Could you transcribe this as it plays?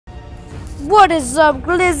What is up,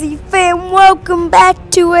 Glizzy fam? Welcome back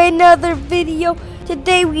to another video.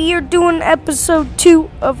 Today we are doing episode 2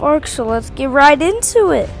 of ARK, so let's get right into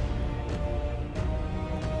it.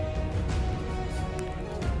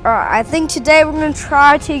 Alright, I think today we're going to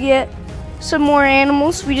try to get some more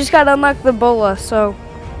animals. We just got to unlock the bola, so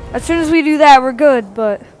as soon as we do that, we're good,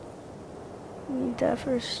 but we need that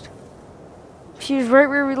first. She was right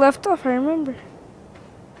where we left off, I remember.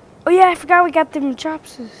 Oh yeah, I forgot we got them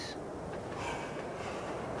chopses.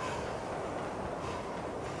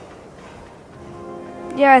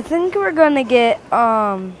 Yeah, I think we're gonna get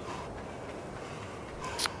the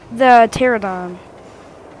pterodon,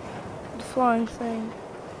 the flying thing.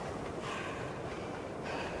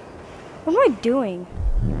 What am I doing?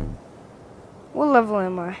 What level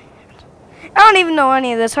am I? I don't even know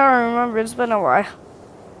any of this. I don't remember. It's been a while,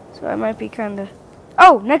 so I might be kind of.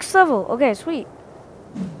 Oh, next level. Okay, sweet.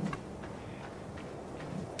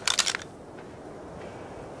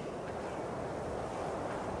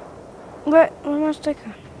 What must I go?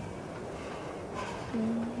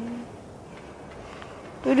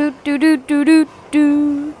 Do do do do do do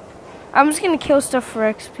do. I'm just gonna kill stuff for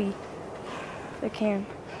XP if I can.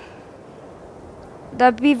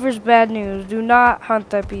 That beaver's bad news. Do not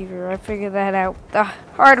hunt that beaver. I figured that out the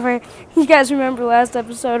hard way. You guys remember last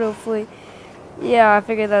episode, hopefully. Yeah, I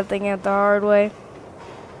figured that thing out the hard way.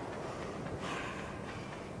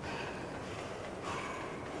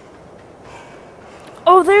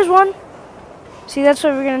 Oh, there's one. See, that's why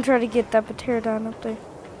we're gonna try to get that pterodon up there.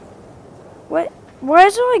 What? Why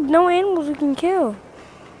is there like no animals we can kill?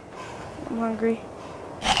 I'm hungry.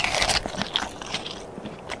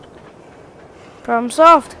 Problem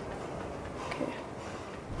solved. Okay.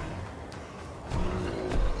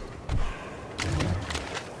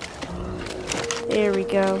 There we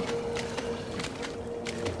go.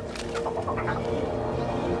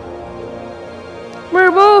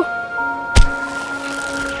 Marble!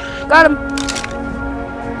 Got him.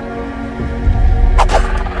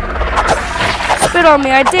 Spit on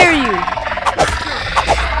me, I dare you.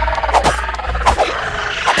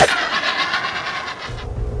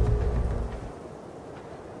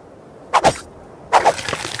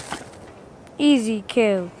 Easy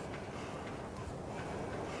kill.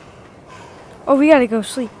 Oh, we gotta go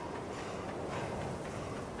sleep.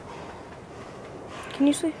 Can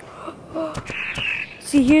you sleep?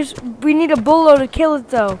 See, we need a bolo to kill it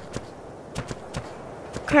though.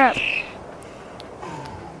 Crap.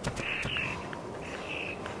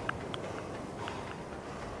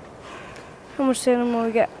 How much animal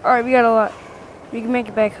we got? Alright, we got a lot. We can make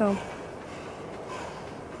it back home.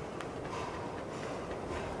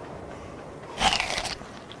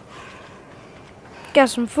 Got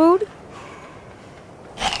some food.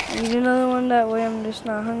 Need another one, that way I'm just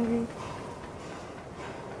not hungry.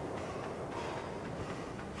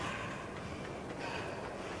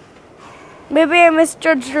 Maybe I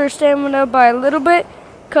misjudged her stamina by a little bit,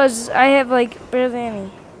 because I have like barely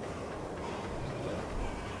any.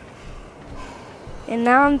 And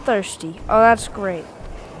now I'm thirsty. Oh, that's great.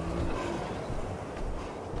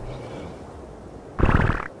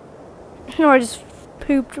 No, I just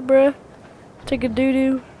pooped, bruh. Take a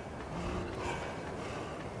doo-doo.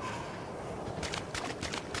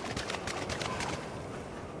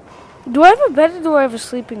 Do I have a bed or do I have a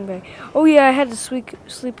sleeping bag? Oh yeah, I had a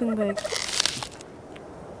sleeping bag.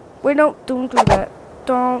 Wait, no, don't do that.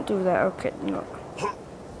 Don't do that. Okay, no.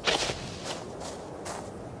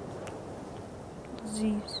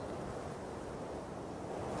 Disease.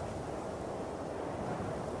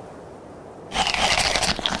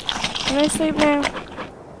 Can I sleep now?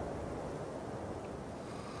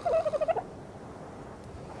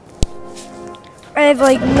 I have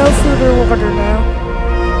like no food or water now,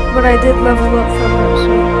 but I did level up from it,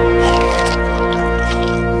 so.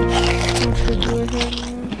 How much food do I have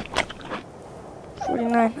now?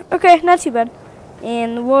 49. Okay, not too bad.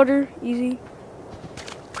 And the water, easy.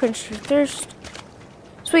 Quench your thirst.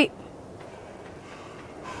 Sweet.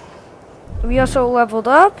 We also leveled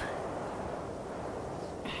up.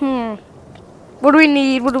 What do we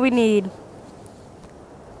need? What do we need?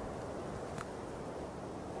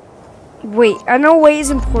 Weight. I know weight is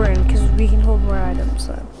important because we can hold more items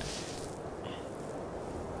then.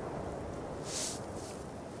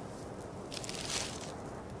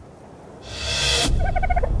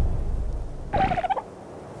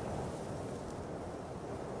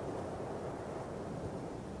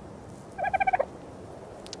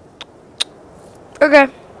 Okay.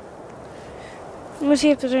 Let me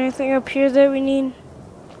see if there's anything up here that we need.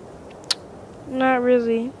 Not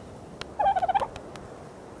really.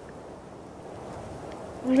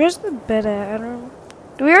 Where's the bed at? I don't know.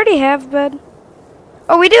 Do we already have bed?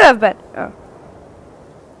 Oh, we do have bed. Oh.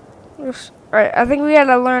 Alright, I think we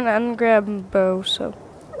gotta learn ungrab bow, so.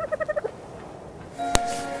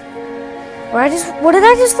 What did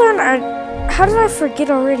I just learn? How did I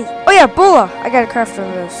forget already? Oh yeah, bola. I gotta craft one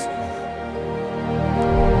of those.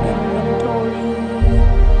 Inventory.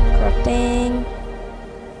 Crafting.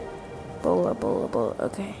 Bola.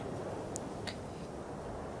 Okay.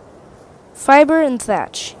 Fiber and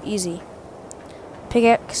thatch. Easy.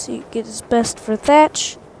 Pickaxe gets best for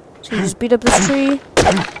thatch. So you just beat up this tree.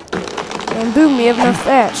 And boom, we have enough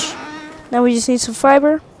thatch. Now we just need some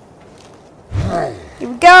fiber. Here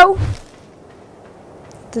we go.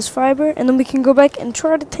 This fiber, and then we can go back and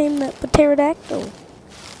try to tame that pterodactyl.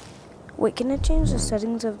 Wait, can I change the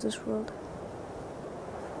settings of this world?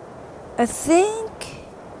 I think.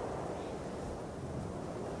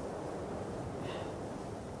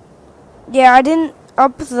 Yeah, I didn't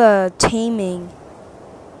up the taming.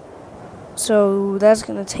 So that's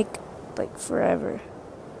gonna take like forever.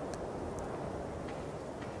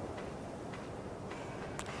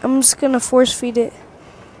 I'm just gonna force feed it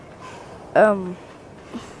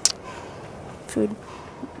food.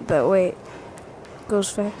 That way it goes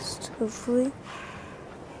fast, hopefully.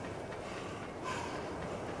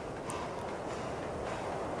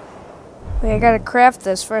 Wait, I gotta craft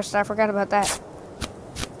this first. I forgot about that.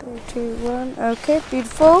 3, 2, 1. Okay,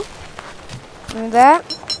 beautiful. Do that.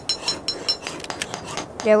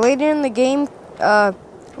 Yeah, later in the game, I'm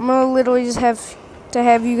gonna literally just have to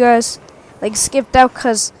have you guys like skipped out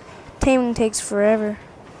because taming takes forever.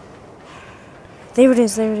 There it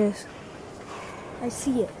is. I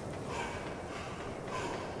see it.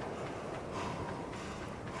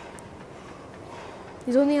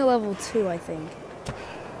 He's only a level 2, I think.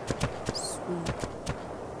 Sweet.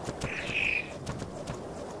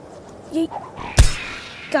 Yeet.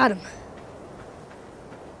 Got him.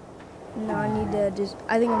 No, I need to just.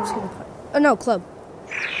 I think I'm just gonna put. Oh no, club.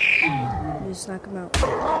 Just knock him out.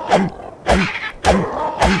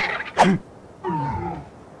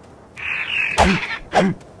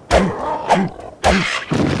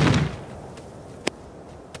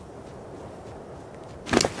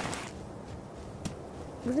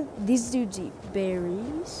 What do these dudes eat?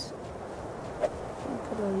 Berries.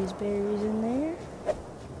 Put all these berries in there.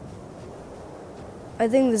 I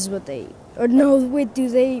think this is what they eat. Or no, wait, do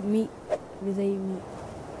they eat meat? Do they eat meat?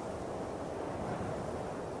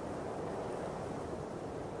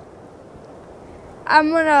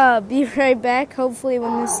 I'm gonna be right back, hopefully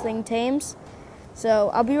when this thing tames. So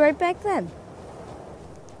I'll be right back then.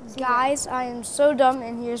 Guys, I am so dumb,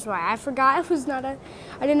 and here's why. I forgot I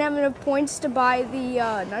didn't have enough points to buy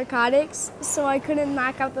the narcotics, so I couldn't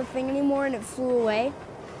knock out the thing anymore, and it flew away.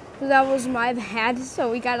 So that was my bad,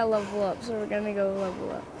 so we gotta level up, so we're gonna go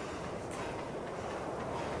level up.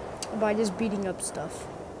 By just beating up stuff.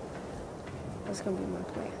 That's gonna be my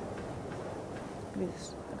plan. Do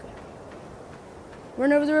this, okay.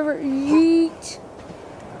 Run over the river, yeet!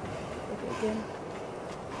 Okay, again.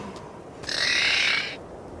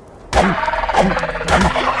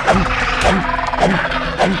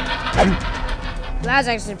 That's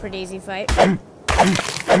actually a pretty easy fight.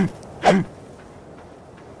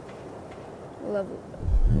 Level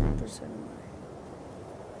 %.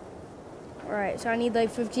 Alright, so I need like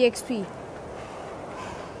 50 XP.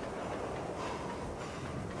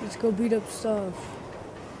 Let's go beat up stuff.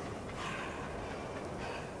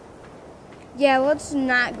 Yeah, let's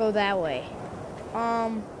not go that way.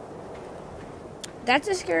 That's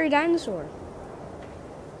a scary dinosaur.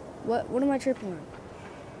 What am I tripping on?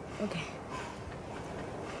 Okay.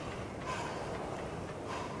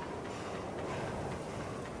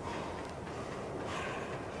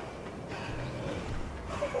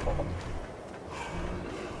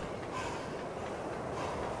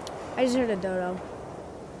 I just heard a dodo.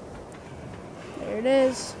 There it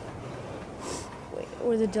is. Wait,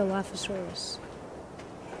 or the Dilophosaurus.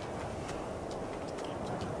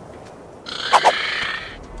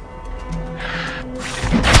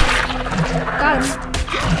 Got him.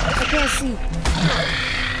 I can't see.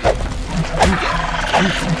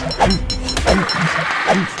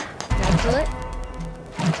 Did I kill it?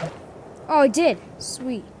 Oh, I did.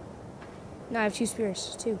 Sweet. Now I have 2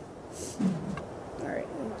 spears, too. Alright,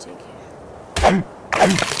 let me take it.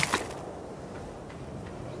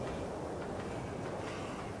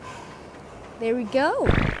 There we go.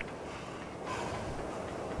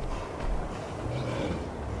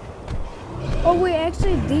 Oh wait,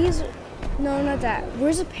 actually these, no, not that.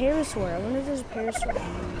 Where's a parasaur? I wonder if there's a parasaur.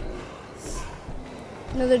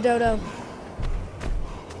 Another dodo.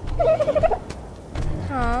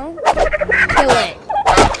 Oh, kill it.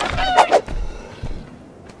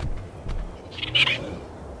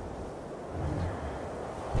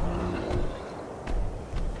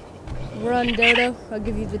 Run, Dodo. I'll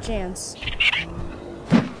give you the chance.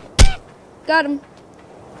 Got him.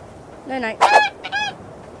 Night-night.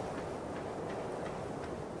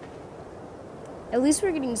 At least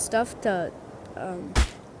we're getting stuff to, kill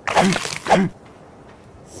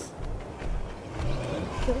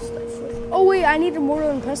stuff with. Oh wait, I need a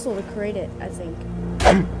mortar and pestle to create it, I think.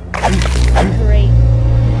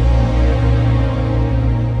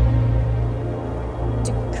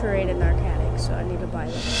 To create a narcotic, so I need to buy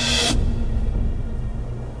that.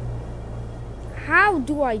 How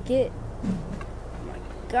do I get... Oh my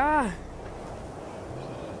god.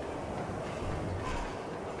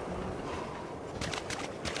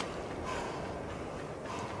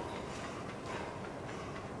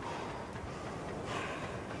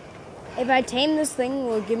 If I tame this thing,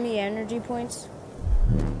 will it give me energy points?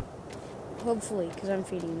 Hopefully, because I'm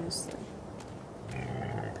feeding this thing.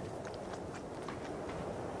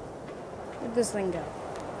 Where'd this thing go?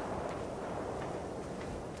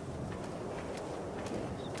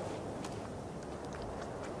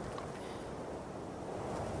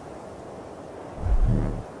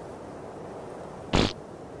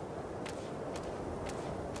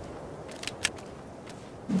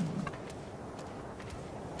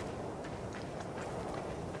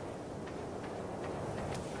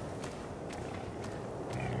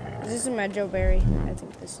 Is this a Mejo berry? I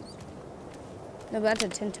think this is. No, that's a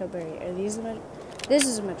Tinto berry. Are these the Mejo? This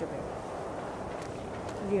is a Mejo berry.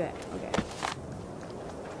 Review it. Okay.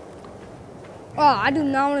 Oh, I do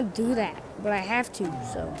not want to do that, but I have to,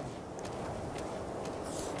 so.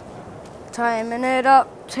 Timing it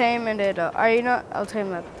up, taming it up. Are you not? I'll tame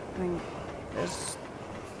that thing. This.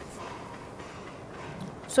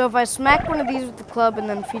 So if I smack one of these with the club and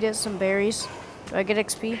then feed it some berries, do I get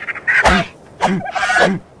XP?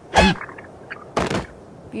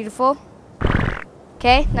 Beautiful.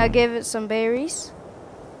 Okay, now give it some berries.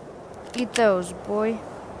 Eat those, boy.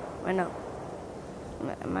 I know.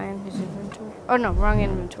 Am I in his inventory? Oh no, wrong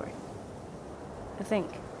inventory. I think.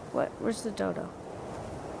 What? Where's the dodo?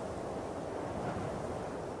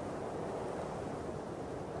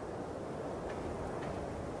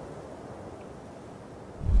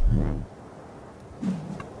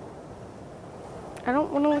 I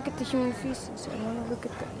don't want to look at the human feces. I want to look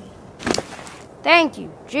at the... Thank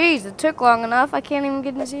you. Jeez, it took long enough. I can't even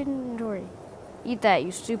get in his inventory. Eat that,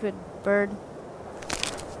 you stupid bird.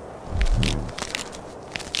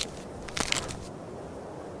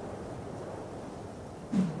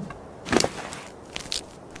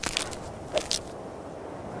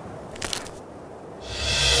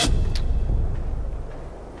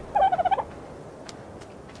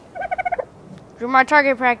 Do my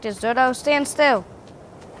target practice, Dodo. Stand still.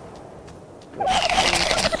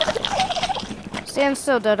 Stand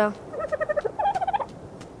still, Dodo.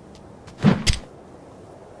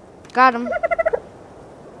 Got him.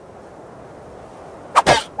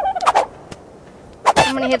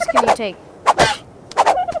 How many hits can you take?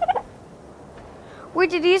 Wait,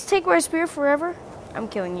 did he just take my spear forever? I'm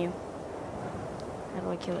killing you. How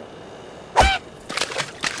do I kill it?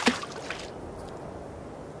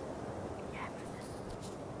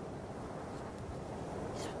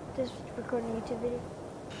 This is recording a YouTube video.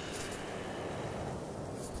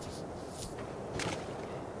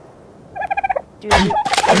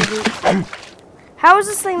 How is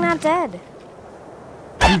this thing not dead?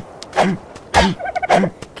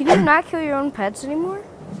 Can you not kill your own pets anymore?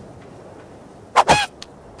 I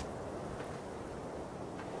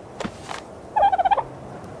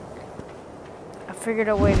figured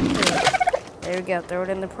a way to kill it. There we go. Throw it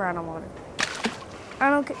in the piranha water. I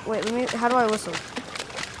don't care. Wait, let me. How do I whistle?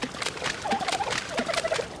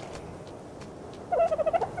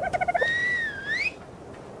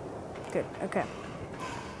 Good, okay.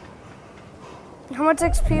 How much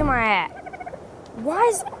XP am I at? Why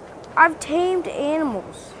is... I've tamed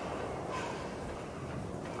animals.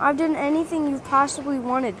 I've done anything you've possibly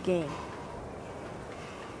wanted, game.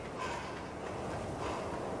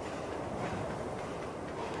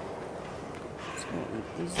 Just gonna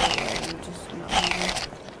eat these away and just not hungry.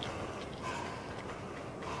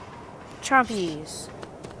 Chompies.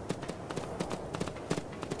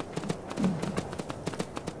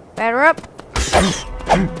 Batter up.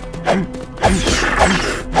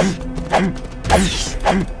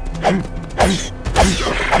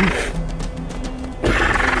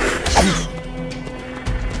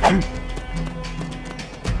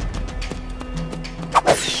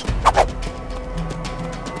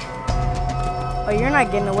 Oh, you're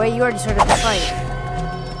not getting away. You already started the fight.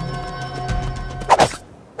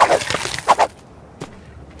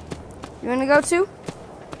 You wanna go too?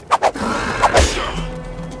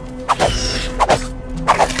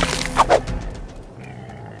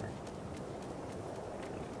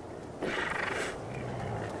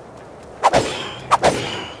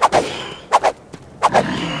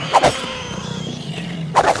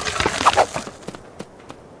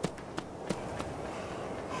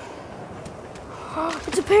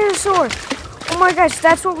 dinosaur. Oh my gosh,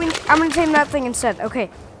 that's what we need. I'm gonna tame that thing instead. Okay,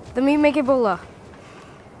 let me make Ebola.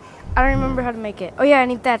 I don't remember how to make it. Oh yeah, I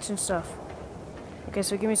need thatch and stuff. Okay,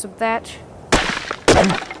 so give me some thatch.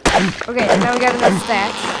 Okay, now we got enough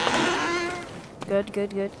thatch. Good,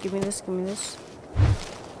 good, good. Give me this, give me this.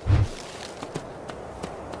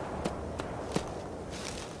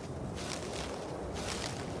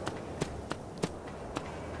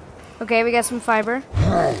 Okay, we got some fiber.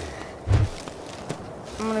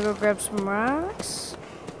 I'm gonna go grab some rocks.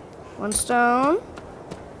 One stone.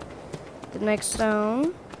 The next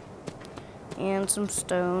stone. And some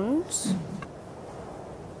stones.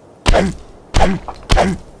 I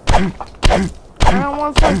don't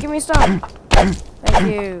want fun, give me stone.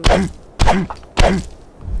 Thank you.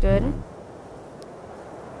 Good.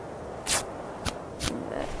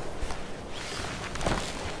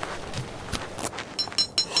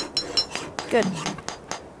 Good.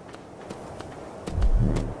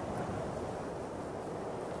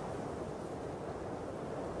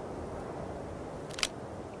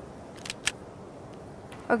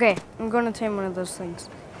 Okay, I'm going to tame one of those things.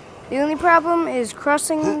 The only problem is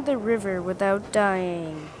crossing the river without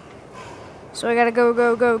dying. So I gotta go,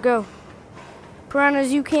 go, go, go.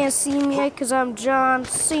 Piranhas, you can't see me because I'm John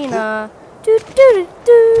Cena. Do, do, do,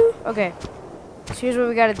 do. Okay, so here's what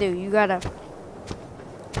we gotta do. You gotta...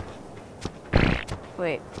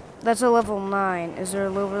 Wait, that's a level 9. Is there a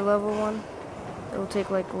lower level one? That will take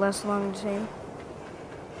like less long to tame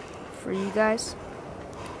for you guys.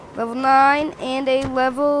 Level 9 and a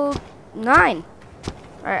level 9.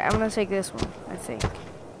 Alright, I'm gonna take this one, I think.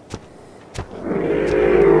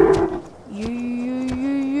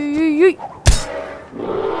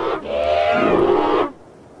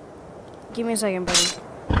 Give me a second, buddy.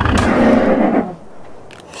 Let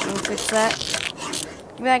me fix that.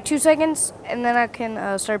 Give me like 2 seconds, and then I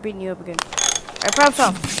can start beating you up again. Alright, problem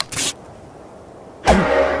solved.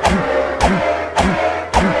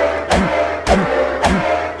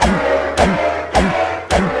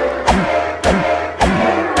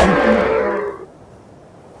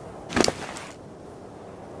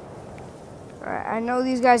 I know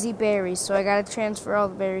these guys eat berries, so I gotta transfer all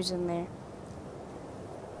the berries in there.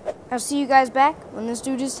 I'll see you guys back when this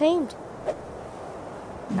dude is tamed.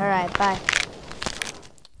 Alright, bye.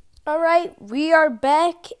 Alright, we are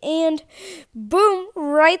back, and boom,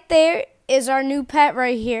 right there is our new pet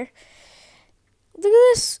right here. Look at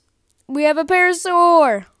this. We have a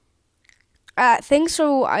parasaur. I think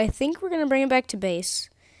so. I think we're gonna bring it back to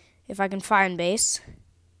base, if I can find base.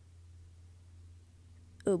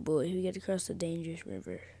 Oh boy, we got to cross the dangerous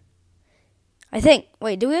river. I think.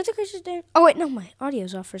 Wait, do we have to cross this dangerous? Oh wait, no, my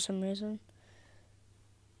audio's off for some reason.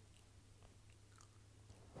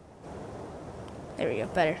 There we go,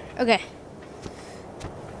 better. Okay.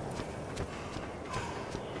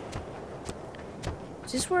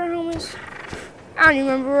 Is this where our home is? I don't even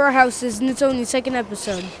remember where our house is, and it's only the 2nd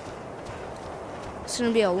episode. It's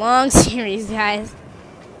gonna be a long series, guys.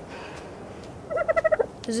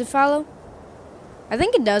 Does it follow? I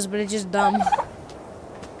think it does, but it's just dumb.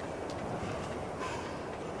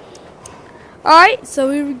 Alright, so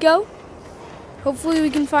here we go. Hopefully we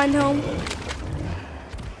can find home.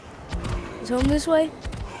 Is home this way?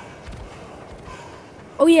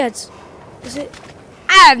 Oh yeah, is it?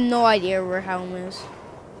 I have no idea where home is.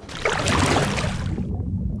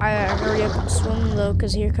 I hurry up and swim though,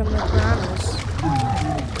 because here come the piranhas.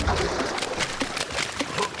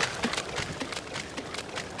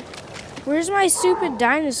 Where's my stupid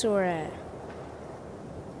dinosaur at?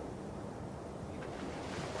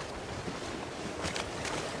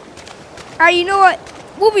 Alright, you know what?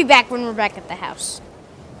 We'll be back when we're back at the house.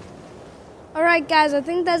 Alright guys, I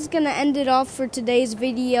think that's going to end it off for today's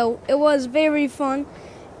video. It was very fun.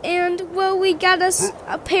 And, well, we got us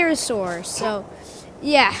a parasaur. So,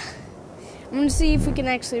 yeah. I'm going to see if we can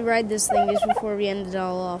actually ride this thing just before we end it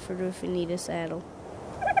all off, or if we need a saddle.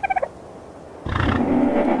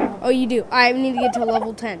 Oh, you do. Alright, we need to get to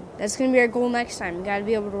level 10. That's going to be our goal next time. We got to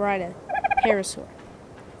be able to ride a parasaur.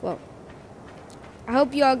 Well, I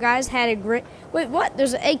hope you all guys had a great... Wait, what?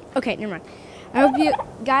 There's an egg. Okay, never mind. I hope you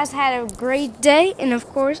guys had a great day. And, of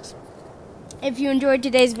course, if you enjoyed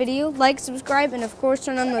today's video, like, subscribe, and, of course,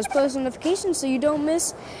 turn on those post notifications so you don't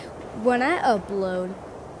miss when I upload.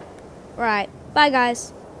 Alright, bye,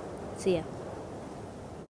 guys. See ya.